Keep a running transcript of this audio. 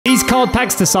These card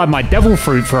packs decide my devil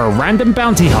fruit for a random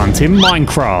bounty hunt in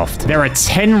Minecraft. There are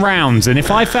 10 rounds, and if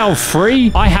I fail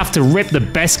 3, I have to rip the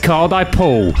best card I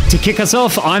pull. To kick us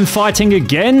off, I'm fighting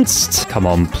against... Come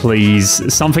on,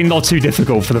 please. Something not too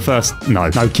difficult for the first...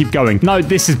 No, keep going. No,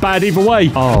 this is bad either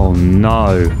way. Oh,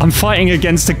 no. I'm fighting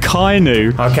against a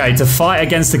Kainu. Okay, to fight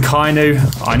against a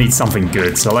Kainu, I need something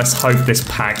good, so let's hope this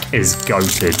pack is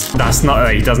goated. That's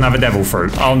not... He doesn't have a devil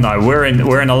fruit. Oh, no, we're in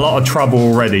a lot of trouble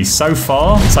already. So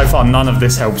far, none of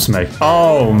this helps me.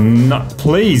 Oh, no.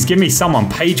 Please, give me someone.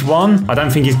 Page 1. I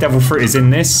don't think his devil fruit is in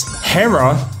this.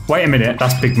 Hera. Wait a minute.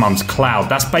 That's Big Mum's Cloud.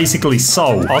 That's basically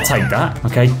Soul. I'll take that.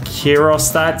 Okay,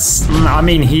 Kyros, that's... I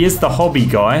mean, he is the hobby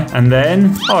guy. And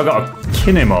then... Oh, I got a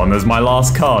Kinemon as my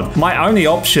last card. My only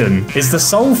option is the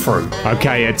Soul Fruit.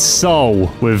 Okay, it's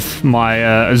Soul with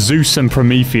my Zeus and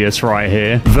Prometheus right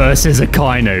here versus a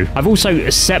Kainu. I've also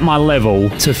set my level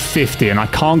to 50 and I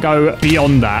can't go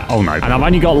beyond that. Oh, no. And I've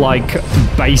only got, like,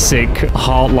 basic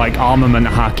heart-like armament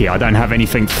haki. I don't have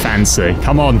anything fancy.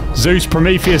 Come on. Zeus,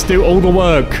 Prometheus, do all the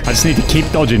work. I just need to keep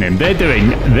dodging him.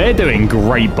 They're doing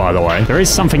great, by the way. There is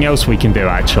something else we can do,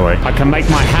 actually. I can make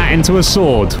my hat into a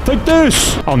sword. Take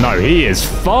this! Oh, no, he is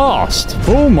fast.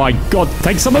 Oh, my God.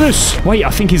 Take some of this. Wait, I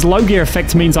think his low gear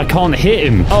effect means I can't hit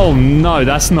him. Oh, no,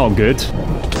 that's not good.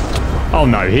 Oh,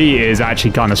 no, he is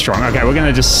actually kind of strong. Okay, we're going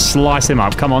to just slice him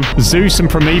up. Come on. Zeus and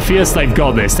Prometheus, they've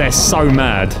got this. They're so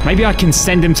mad. Maybe I can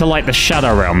send him to, like, the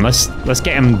Shadow Realm. Let's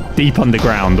get him deep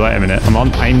underground. Wait a minute. Come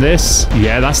on, aim this.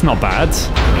 Yeah, that's not bad.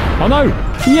 Oh, no.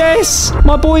 Yes!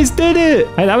 My boys did it!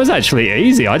 Hey, that was actually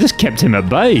easy. I just kept him at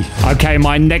bay. Okay,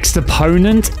 my next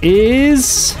opponent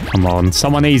is... Come on,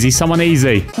 someone easy, someone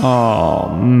easy.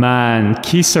 Oh, man.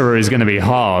 Kizaru is going to be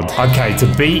hard. Okay, to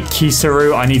beat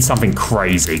Kizaru, I need something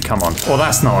crazy. Come on. Well,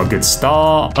 that's not a good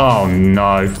start. Oh,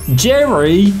 no.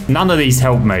 Jerry? None of these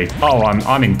help me. Oh,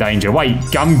 I'm in danger. Wait,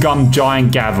 Gum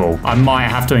Giant Gavel. I might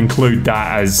have to include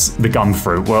that as the gum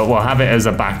fruit. We'll have it as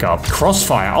a backup.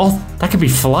 Crossfire. Oh, that could be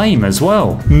flame as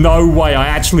well. No way, I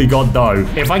actually got Dough.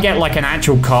 If I get like an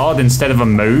actual card instead of a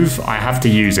move, I have to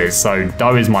use it. So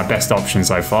Dough is my best option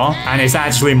so far. And it's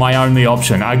actually my only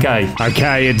option. Okay.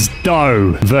 Okay, it's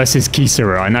Dough versus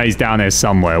Kizaru. I know he's down here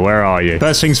somewhere. Where are you?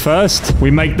 First things first,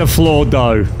 we make the floor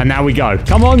Dough. And now we go.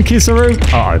 Come on, Kizaru.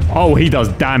 Uh-oh. Oh, he does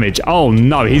damage. Oh,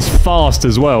 no, he's fast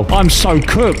as well. I'm so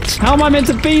cooked. How am I meant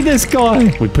to beat this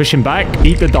guy? We push him back.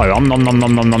 Eat the Dough. Nom, nom, nom,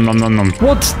 nom, nom, nom, nom, nom, nom.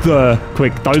 What's the...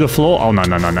 Quick, Dough the floor. Oh,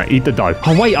 no. Eat the Dough.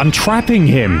 Oh, wait, I'm trapping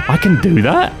him. I can do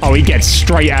that? Oh, he gets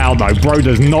straight out, though. Bro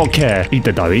does not care. Eat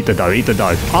the Dough, eat the Dough, eat the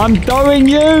Dough. I'm doing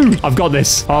you. I've got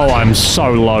this. Oh, I'm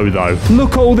so low, though.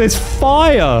 Look at all this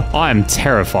fire. I am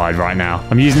terrified right now.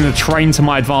 I'm using the train to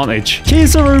my advantage.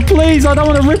 Kizaru, please. I don't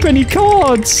want to rip any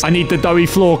cards. I need the doughy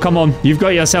floor. Come on. You've got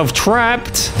yourself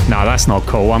trapped. No, that's not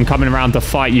cool. I'm coming around to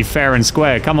fight you fair and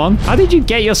square. Come on. How did you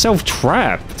get yourself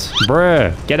trapped?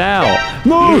 Bruh, get out.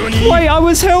 No, wait, I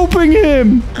was helping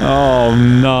him. Oh,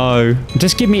 no.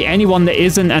 Just give me anyone that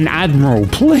isn't an admiral,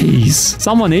 please.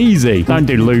 Someone easy. Don't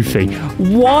do Luffy.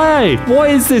 Why? What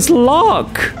is this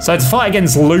luck? So to fight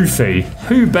against Luffy,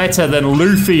 who better than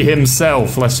Luffy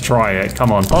himself? Let's try it.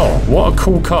 Come on. Oh, what a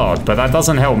cool card, but that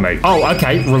doesn't help me. Oh,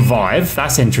 okay. Revive.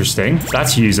 That's interesting.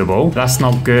 That's usable. That's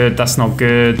not good. That's not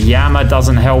good. Yama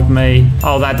doesn't help me.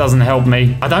 Oh, that doesn't help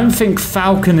me. I don't think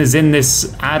Falcon is in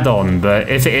this add-on, but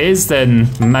if it is, then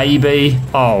maybe.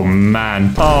 Oh,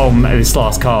 man. Oh, this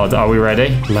last card. Are we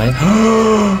ready?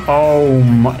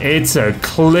 Oh, it's a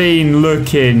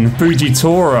clean-looking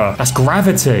Fujitora. That's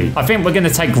Gravity. I think we're going to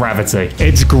take Gravity.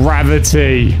 It's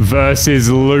Gravity versus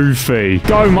Luffy.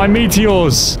 Go, my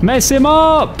meteors. Mess him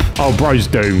up. Oh, bro's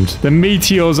doomed. The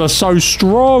meteors are so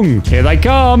strong. Here they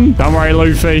come. Don't worry,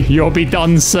 Luffy. You'll be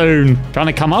done soon. Trying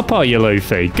to come up, are you,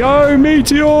 Luffy? Go,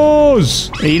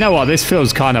 meteors. You know what? This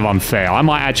feels kind of unfair. I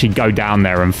might actually go down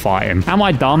there and fight him. Am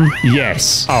I dumb?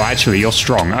 Yes. Oh, actually, you're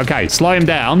strong. Okay, slow him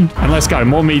down and let's go.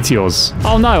 More meteors.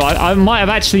 Oh, no, I might have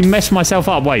actually messed myself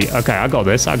up. Wait, okay, I got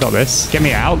this. I got this. Get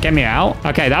me out. Get me out.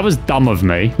 Okay, that was dumb of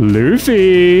me.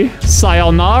 Luffy.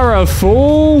 Sayonara,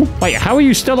 fool. Wait, how are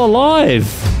you still alive?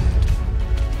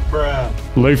 Bruh.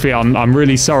 Luffy, I'm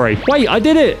really sorry. Wait, I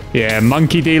did it. Yeah,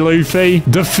 Monkey D. Luffy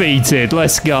defeated.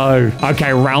 Let's go.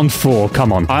 Okay, round 4.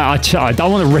 Come on. I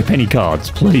don't want to rip any cards,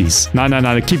 please. No.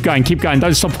 Keep going.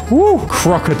 Don't stop. Woo.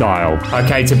 Crocodile.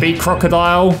 Okay, to beat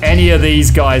Crocodile, any of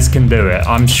these guys can do it,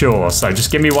 I'm sure. So just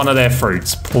give me one of their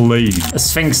fruits, please.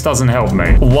 Sphinx doesn't help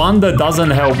me. Wonder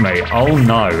doesn't help me. Oh,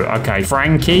 no. Okay,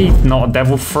 Frankie, not a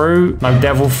devil fruit. No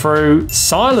devil fruit.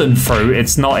 Silent fruit,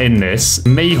 it's not in this.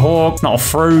 Mihawk, not a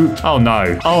fruit. Oh, no.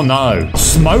 no. Oh, no.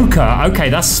 Smoker. Okay,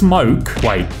 that's smoke.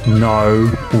 Wait,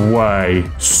 no way.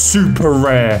 Super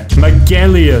rare.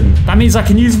 Magellan. That means I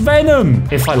can use Venom.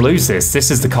 If I lose this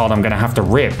is the card I'm going to have to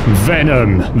rip.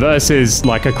 Venom versus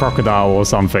like a crocodile or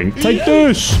something. Take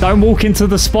this. Don't walk into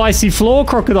the spicy floor,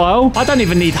 crocodile. I don't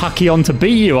even need Huckion to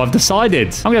beat you. I've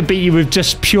decided. I'm going to beat you with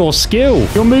just pure skill.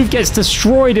 Your move gets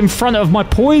destroyed in front of my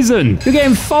poison. You're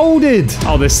getting folded.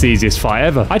 Oh, this is the easiest fight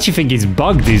ever. I actually think he's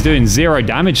bugged. He's doing 0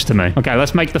 damage to me. Okay,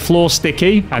 let's make the floor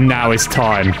sticky. And now it's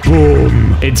time.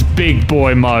 Boom. It's big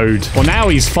boy mode. Well, now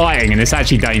he's fighting and it's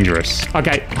actually dangerous.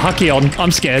 Okay, Huckion.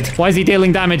 I'm scared. Why is he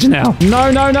dealing damage now?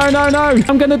 No, no, no, no, no.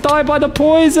 I'm going to die by the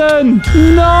poison.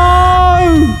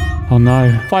 No. Oh no.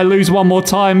 If I lose one more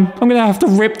time, I'm going to have to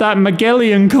rip that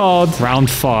Magellan card. Round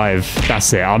 5.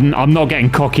 That's it. I'm not getting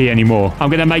cocky anymore. I'm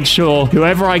going to make sure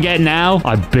whoever I get now,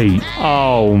 I beat.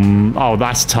 Oh,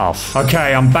 that's tough.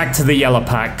 Okay, I'm back to the yellow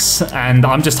packs, and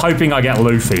I'm just hoping I get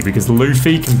Luffy, because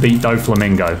Luffy can beat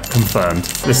Doflamingo.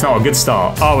 Confirmed. It's not a good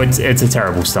start. Oh, it's a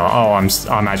terrible start. Oh,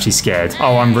 I'm actually scared.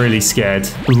 Oh, I'm really scared.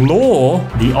 Law,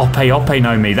 the Ope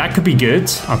no Mi. That could be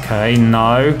good. Okay,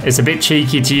 no. It's a bit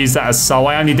cheeky to use that as Soul.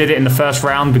 I only did it in the first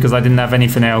round because I didn't have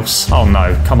anything else. Oh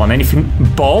no, come on, anything?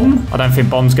 Bomb? I don't think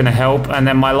Bomb's gonna help. And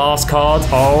then my last card.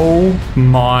 Oh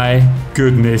my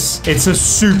goodness. It's a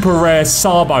super rare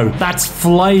Sabo. That's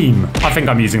Flame. I think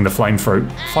I'm using the Flame Fruit.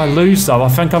 If I lose though, I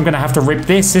think I'm gonna have to rip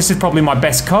this. This is probably my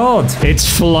best card. It's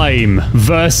Flame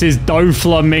versus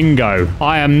Doflamingo.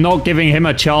 I am not giving him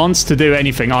a chance to do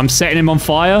anything. I'm setting him on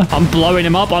fire. I'm blowing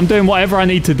him up. I'm doing whatever I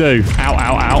need to do. Ow,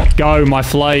 ow, ow. Go, my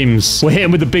flames. We're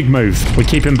hitting with the big move. We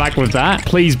keep him back with that.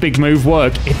 Please, big move,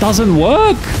 work. It doesn't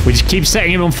work. We just keep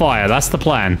setting him on fire. That's the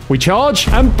plan. We charge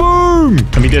and boom.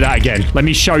 Let me do that again. Let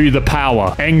me show you the power.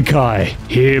 Enkai.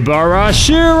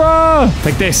 Hibarashira.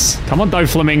 Take this. Come on,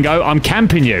 Doflamingo. I'm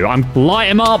camping you. I'm light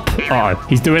him up. Oh,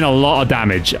 he's doing a lot of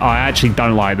damage. I actually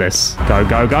don't like this. Go,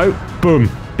 go, go. Boom.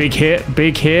 Big hit,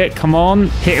 big hit. Come on.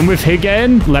 Hit him with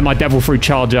again. Let my Devil Fruit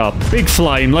charge up. Big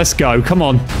flame. Let's go. Come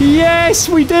on. Yes,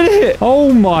 we did it.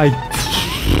 Oh my...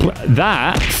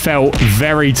 That felt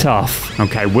very tough.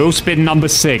 Okay, wheel spin number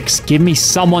 6. Give me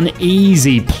someone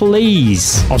easy,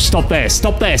 please. Oh, stop there.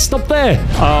 Stop there. Stop there.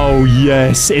 Oh,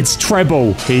 yes. It's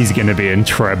treble. He's going to be in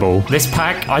treble. This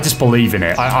pack, I just believe in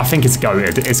it. I think it's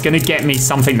goated. It's going to get me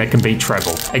something that can beat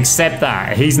treble. Except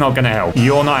that he's not going to help.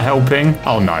 You're not helping.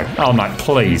 Oh, no. Oh, no.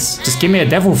 Please. Just give me a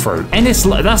Devil Fruit. And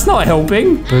that's not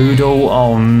helping. Boodle.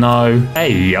 Oh, no.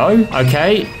 Hey, yo.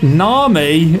 Okay.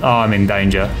 Nami. Oh, I'm in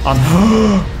danger.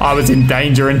 I was in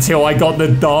danger until I got the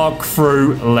Dark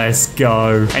Fruit. Let's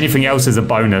go. Anything else is a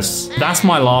bonus. That's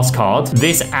my last card.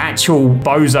 This actual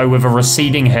bozo with a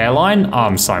receding hairline. Oh,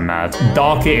 I'm so mad.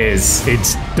 Dark it is.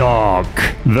 It's dark.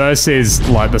 Versus,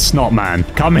 like, the Snot Man.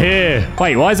 Come here.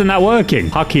 Wait, why isn't that working?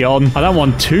 Huckion. I don't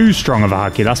want too strong of a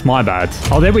Hucky. That's my bad.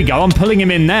 Oh, there we go. I'm pulling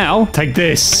him in now. Take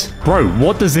this. Bro,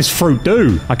 what does this fruit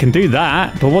do? I can do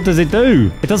that, but what does it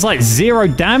do? It does, like, 0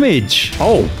 damage.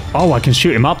 Oh, I can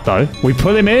shoot him up, though. We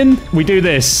pull him in. We do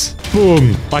this.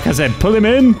 Boom. Like I said, pull him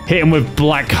in. Hit him with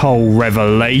Black Hole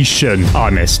Revelation. Oh, I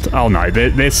missed. Oh, no.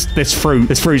 This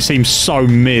fruit seems so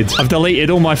mid. I've deleted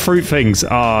all my fruit things.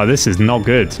 Ah, this is not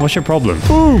good. What's your problem?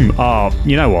 Boom. Oh,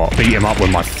 you know what? Beat him up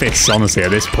with my fists, honestly,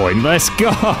 at this point. Let's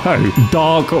go.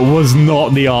 Dark was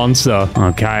not the answer.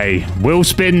 Okay. Wheel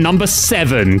spin number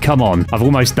 7. Come on. I've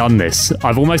almost done this.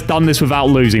 I've almost done this without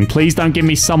losing. Please don't give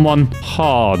me someone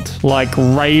hard. Like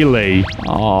Rayleigh.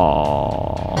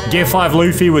 Oh. Gear 5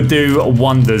 Luffy would do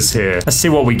wonders here. Let's see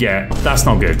what we get. That's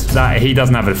not good. He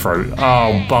doesn't have a fruit.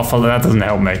 Oh, Buffalo, that doesn't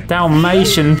help me.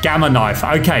 Dalmatian Gamma Knife.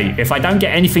 Okay, if I don't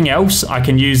get anything else, I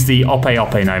can use the Ope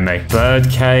no Mi.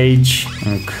 Birdcage.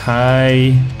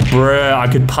 Okay. Bruh, I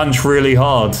could punch really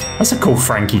hard. That's a cool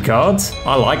Frankie card.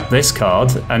 I like this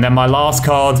card. And then my last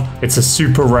card, it's a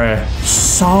super rare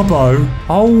Sabo.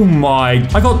 Oh my.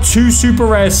 I got 2 super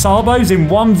rare Sabos in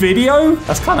one video?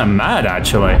 That's kind of mad,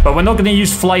 actually. But we're not going to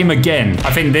use Flame again.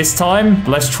 I think this time,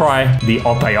 let's try the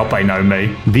Ope no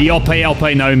Mi. The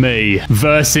Ope no Mi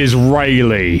versus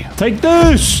Rayleigh. Take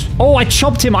this. Oh, I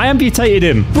chopped him. I amputated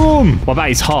him. Boom. What about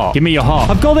his heart? Give me your heart.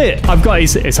 I've got it. I've got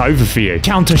his. It's over for you.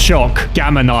 Counter shock.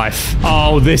 Gamma knife.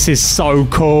 Oh, this is so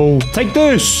cool. Take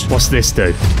this. What's this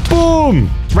do? Boom.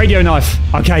 Radio knife.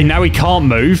 Okay, now he can't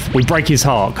move. We break his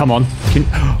heart. Come on.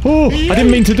 Oh, I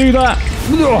didn't mean to do that.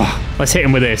 Ugh. Let's hit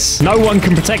him with this. No one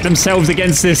can protect themselves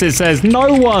against this. It says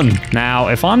no one. Now,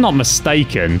 if I'm not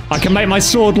mistaken, I can make my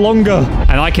sword longer.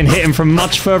 And I can hit him from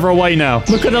much further away now.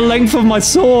 Look at the length of my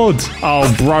sword.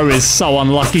 Oh, bro is so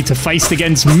unlucky to face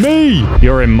against me.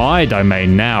 You're in my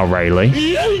domain now,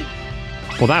 Rayleigh.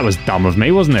 Well, that was dumb of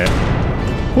me, wasn't it?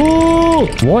 Ooh, Oh,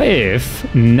 what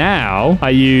if now I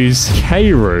use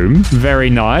K-Room? Very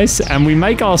nice. And we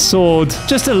make our sword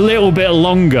just a little bit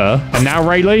longer. And now,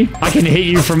 Rayleigh, I can hit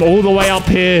you from all the way up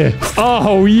here.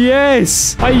 Oh,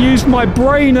 yes. I used my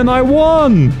brain and I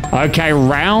won. Okay,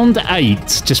 round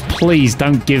 8. Just please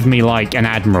don't give me like an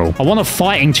admiral. I want a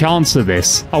fighting chance of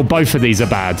this. Oh, both of these are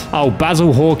bad. Oh,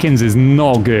 Basil Hawkins is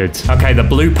not good. Okay, the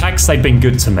blue packs, they've been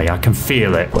good to me. I can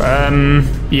feel it.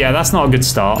 Yeah, that's not a good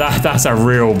start. That's a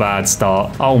real bad start.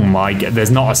 Oh my god,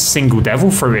 there's not a single devil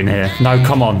fruit in here. No,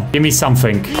 come on. Give me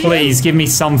something. Please, give me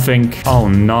something. Oh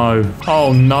no.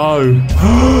 Oh no.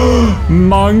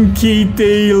 Monkey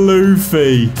D.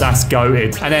 Luffy. That's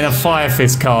goated. And then a Fire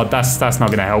Fist card. That's not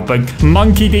going to help. But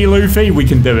Monkey D. Luffy, we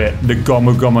can do it. The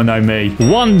Gomu Gomu no Mi.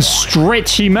 One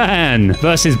stretchy man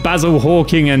versus Basil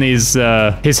Hawking and his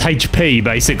HP,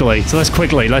 basically. So let's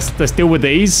quickly, let's deal with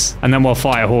these. And then we'll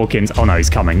fire Hawkins. Oh no, he's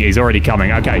coming. He's already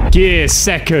coming. Okay. Gear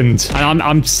second. And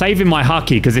I'm saving my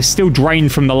Haki because it's still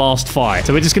drained from the last fight.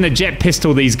 So we're just going to jet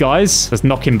pistol these guys. Let's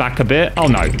knock him back a bit. Oh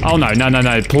no. Oh no. No, no,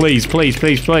 no. Please, please,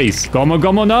 please, please. Gomu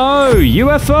Gomu no.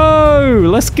 UFO.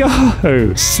 Let's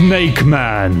go. Snake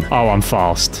Man. Oh, I'm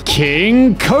fast.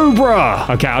 King Cobra.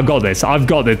 Okay, I got this. I've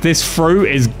got this. This fruit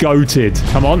is goated.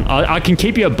 Come on. I can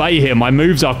keep you at bay here. My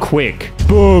moves are quick.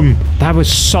 Boom. That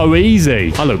was so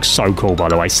easy. I look so cool, by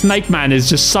the way. Snake Man is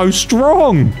just so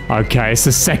strong. Okay, it's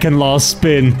the second last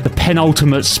spin. The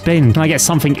penultimate spin. Can I get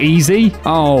something easy?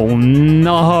 Oh,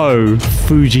 no.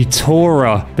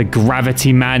 Fujitora, the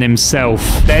Gravity Man himself.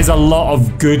 There's a lot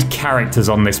of good characters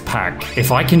on this pack.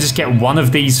 If I can just get one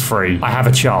of these free, I have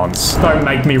a chance. Don't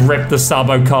make me rip the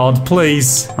Sabo card,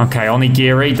 please. Okay,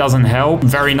 Onigiri doesn't help.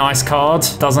 Very nice card.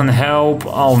 Doesn't help.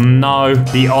 Oh, no.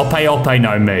 The Ope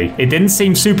no Mi. It didn't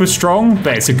seem super strong,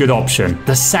 but it's a good option.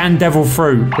 The Sand Devil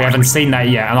Fruit. We haven't seen that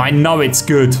yet, and I know it's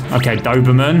good. Okay,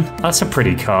 Doberman. That's a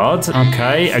pretty card.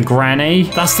 Okay, a Granny.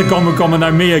 That's the Gomu Gomu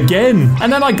no Mi again.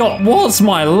 And then I got, what's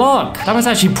my luck? That was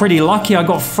actually pretty lucky. I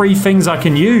got 3 things I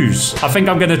can use. I think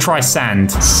I'm going to try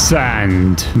Sand.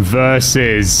 Sand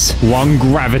versus one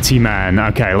Gravity Man.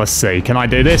 Okay, let's see. Can I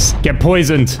do this? Get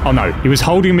poisoned. Oh, no. He was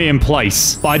holding me in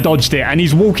place, but I dodged it, and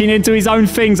he's walking into his own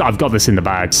things. I've got this in the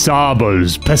bag.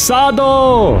 Sabos.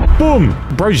 Pesado. Boom.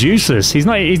 Bro's useless. He's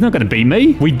not going to beat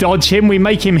me. We dodge him. We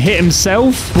make him hit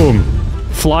himself. Boom.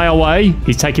 Fly away.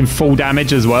 He's taking full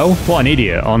damage as well. What an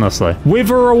idiot, honestly.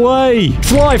 Wither away.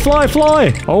 Fly, fly,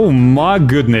 fly. Oh, my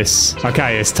goodness.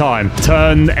 Okay, it's time.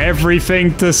 Turn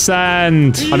everything to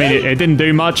sand. I mean, it didn't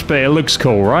do much, but it looks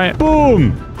cool, right?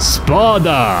 Boom.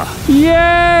 Spada.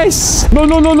 Yes. No,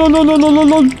 no, no, no, no, no, no, no,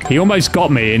 no. He almost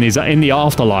got me in the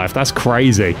afterlife. That's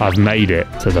crazy. I've made it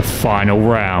to the final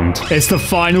round. It's the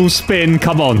final spin.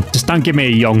 Come on. Just don't give me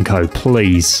a Yonko,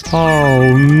 please.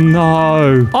 Oh,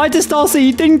 no. I just asked that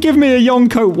you didn't give me a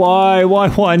Yonko.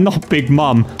 Why not Big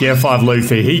Mum? Gear 5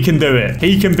 Luffy. He can do it.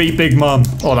 He can beat Big Mum.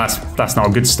 Oh, that's not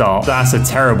a good start. That's a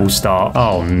terrible start.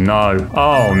 Oh, no.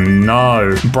 Oh,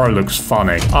 no. Bro looks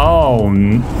funny. Oh,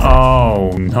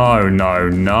 no, no,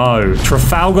 no.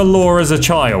 Trafalgar Law as a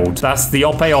child. That's the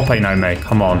Ope no Mi.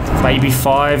 Come on. Baby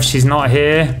 5, she's not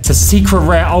here. It's a secret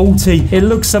rare ulti. It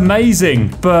looks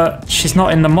amazing, but she's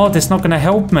not in the mod. It's not going to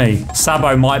help me.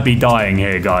 Sabo might be dying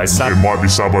here, guys. It might be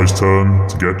Sabo's turn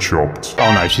to get chopped.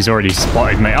 Oh, no, she's already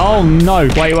spotted me. Oh, no.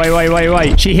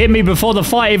 Wait. She hit me before the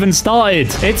fight even started.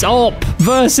 It's Op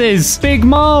versus Big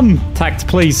Mum. Tact,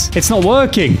 please. It's not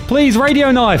working. Please,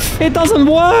 radio knife. It doesn't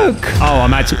work. Oh,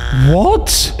 I'm actually...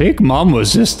 What? Big Mum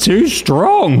was just too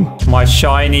strong. My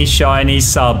shiny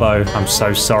Sabo. I'm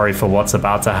so sorry for what's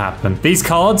about to happen. These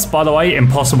cards, by the way,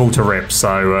 impossible to rip.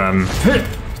 So,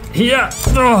 yeah.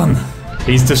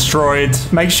 He's destroyed.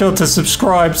 Make sure to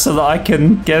subscribe so that I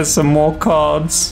can get some more cards.